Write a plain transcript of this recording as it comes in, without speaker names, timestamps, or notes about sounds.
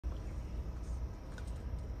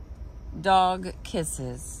Dog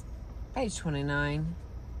kisses. Page 29.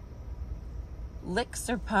 Licks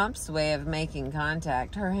or pumps' way of making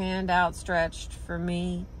contact, her hand outstretched for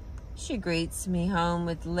me. She greets me home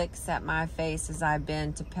with licks at my face as I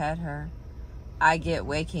bend to pet her. I get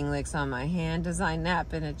waking licks on my hand as I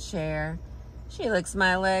nap in a chair. She licks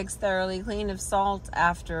my legs thoroughly clean of salt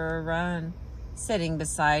after a run. Sitting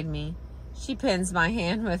beside me, she pins my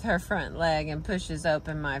hand with her front leg and pushes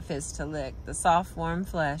open my fist to lick the soft, warm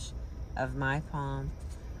flesh of my palm.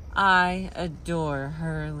 I adore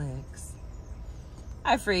her licks.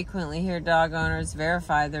 I frequently hear dog owners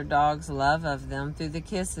verify their dog's love of them through the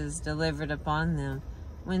kisses delivered upon them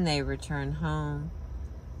when they return home.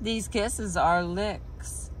 These kisses are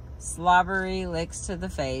licks, slobbery licks to the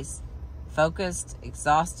face, focused,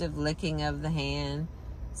 exhaustive licking of the hand,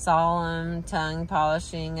 solemn tongue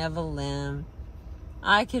polishing of a limb.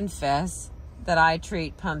 I confess that I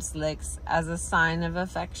treat Pump's licks as a sign of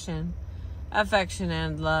affection. Affection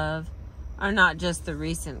and love are not just the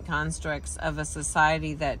recent constructs of a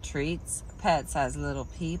society that treats pets as little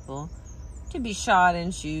people, to be shod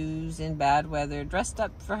in shoes in bad weather, dressed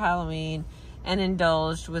up for Halloween, and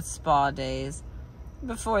indulged with spa days.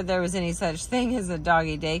 Before there was any such thing as a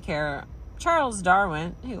doggy daycare, Charles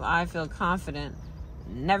Darwin, who I feel confident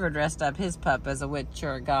never dressed up his pup as a witch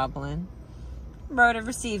or a goblin, wrote of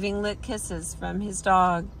receiving lick kisses from his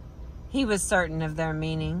dog. He was certain of their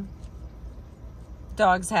meaning.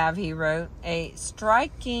 Dogs have, he wrote, a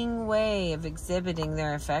striking way of exhibiting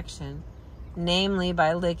their affection, namely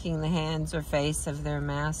by licking the hands or face of their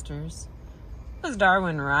masters. Was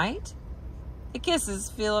Darwin right? The kisses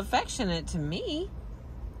feel affectionate to me,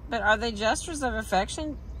 but are they gestures of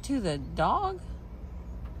affection to the dog?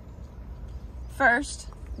 First,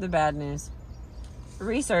 the bad news.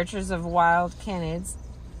 Researchers of wild canids,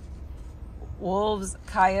 wolves,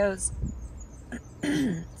 coyotes,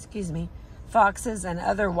 foxes, and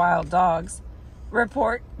other wild dogs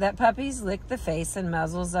report that puppies lick the face and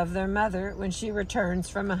muzzles of their mother when she returns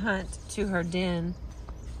from a hunt to her den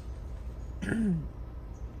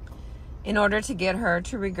in order to get her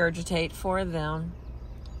to regurgitate for them.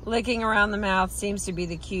 Licking around the mouth seems to be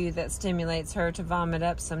the cue that stimulates her to vomit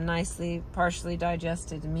up some nicely, partially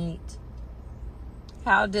digested meat.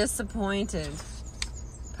 How disappointed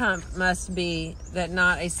Pump must be that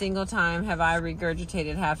not a single time have I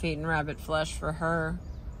regurgitated half-eaten rabbit flesh for her.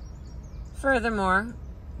 Furthermore,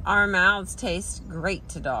 our mouths taste great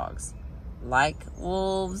to dogs. Like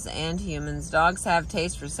wolves and humans, dogs have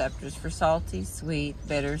taste receptors for salty, sweet,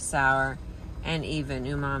 bitter, sour, and even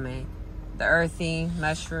umami. The earthy,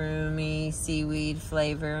 mushroomy seaweed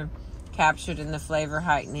flavor captured in the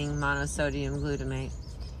flavor-heightening monosodium glutamate.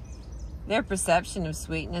 Their perception of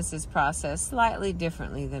sweetness is processed slightly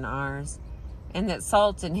differently than ours, and that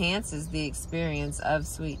salt enhances the experience of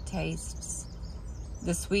sweet tastes.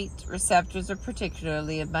 The sweet receptors are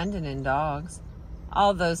particularly abundant in dogs,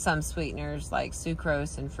 although some sweeteners like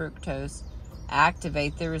sucrose and fructose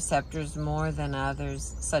activate the receptors more than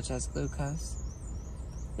others, such as glucose.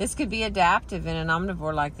 This could be adaptive in an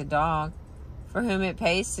omnivore like the dog, for whom it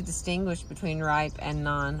pays to distinguish between ripe and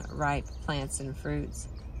non-ripe plants and fruits.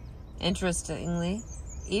 Interestingly,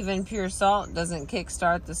 even pure salt doesn't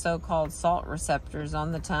kickstart the so-called salt receptors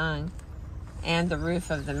on the tongue and the roof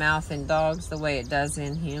of the mouth in dogs the way it does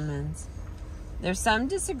in humans. There's some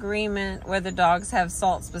disagreement whether dogs have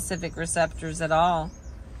salt-specific receptors at all,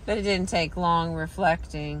 but it didn't take long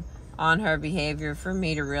reflecting on her behavior for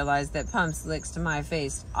me to realize that Pump's licks to my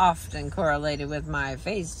face often correlated with my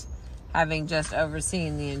face having just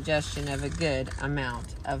overseen the ingestion of a good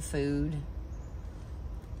amount of food.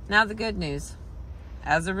 Now the good news.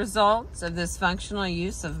 As a result of this functional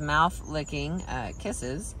use of mouth-licking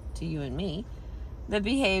kisses to you and me, the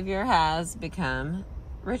behavior has become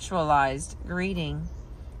ritualized greeting.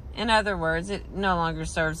 In other words, it no longer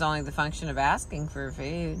serves only the function of asking for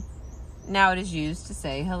food. Now it is used to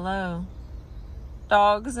say hello.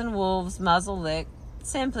 Dogs and wolves muzzle lick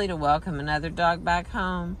simply to welcome another dog back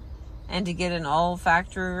home and to get an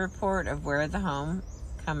olfactory report of where the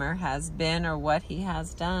homecomer has been or what he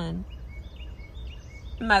has done.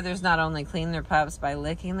 Mothers not only clean their pups by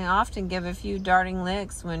licking, they often give a few darting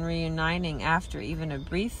licks when reuniting after even a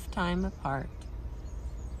brief time apart.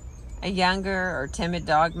 A younger or timid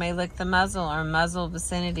dog may lick the muzzle or muzzle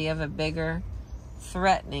vicinity of a bigger,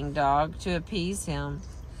 threatening dog to appease him.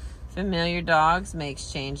 Familiar dogs may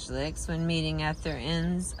exchange licks when meeting at their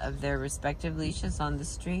ends of their respective leashes on the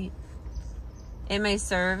street. It may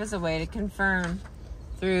serve as a way to confirm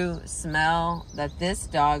through smell that this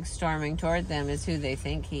dog storming toward them is who they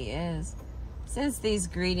think he is. Since these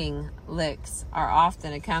greeting licks are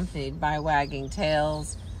often accompanied by wagging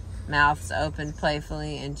tails, mouths open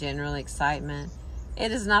playfully in general excitement.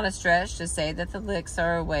 It is not a stretch to say that the licks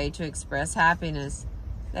are a way to express happiness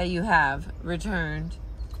that you have returned.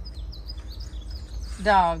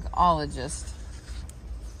 Dogologist.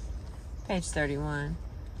 Page 31.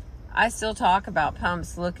 I still talk about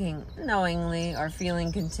Pumps looking knowingly or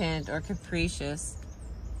feeling content or capricious.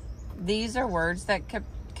 These are words that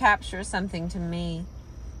capture something to me,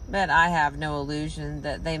 but I have no illusion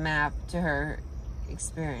that they map to her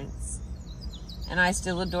experience. And I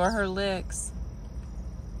still adore her licks.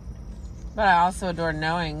 But I also adore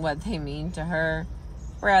knowing what they mean to her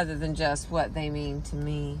rather than just what they mean to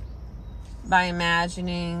me. By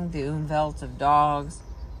imagining the Umwelt of dogs,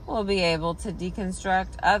 we'll be able to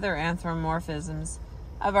deconstruct other anthropomorphisms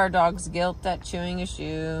of our dog's guilt at chewing a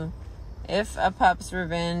shoe, if a pup's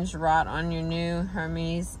revenge wrought on your new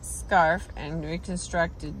Hermes scarf and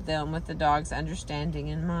reconstructed them with the dog's understanding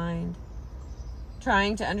in mind.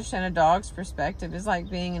 Trying to understand a dog's perspective is like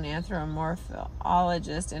being an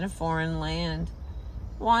anthropomorphologist in a foreign land,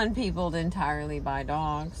 one peopled entirely by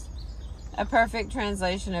dogs. A perfect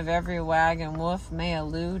translation of every wag and woof may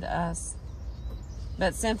elude us,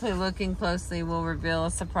 but simply looking closely will reveal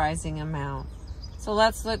a surprising amount. So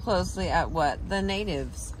let's look closely at what the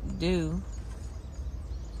natives do.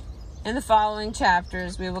 In the following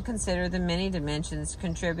chapters, we will consider the many dimensions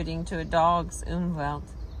contributing to a dog's Umwelt.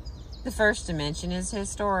 The first dimension is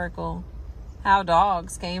historical, how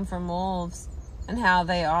dogs came from wolves, and how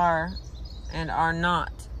they are and are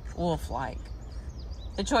not wolf-like.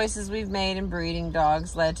 The choices we've made in breeding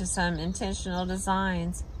dogs led to some intentional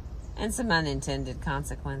designs and some unintended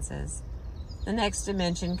consequences. The next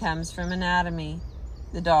dimension comes from anatomy,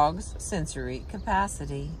 the dog's sensory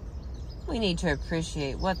capacity. We need to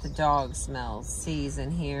appreciate what the dog smells, sees,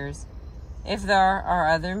 and hears, if there are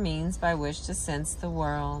other means by which to sense the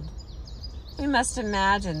world. We must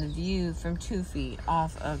imagine the view from 2 feet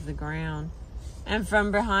off of the ground, and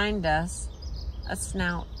from behind us, a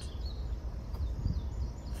snout.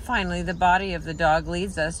 Finally, the body of the dog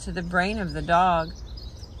leads us to the brain of the dog.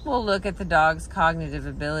 We'll look at the dog's cognitive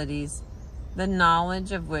abilities, the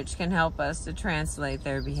knowledge of which can help us to translate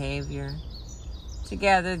their behavior.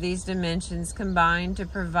 Together, these dimensions combine to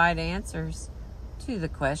provide answers to the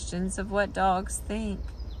questions of what dogs think,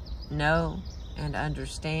 know, and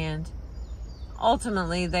understand.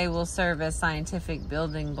 Ultimately, they will serve as scientific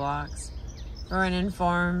building blocks for an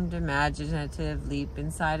informed, imaginative leap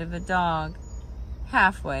inside of a dog,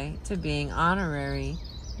 halfway to being honorary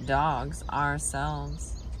dogs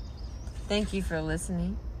ourselves. Thank you for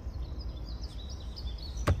listening.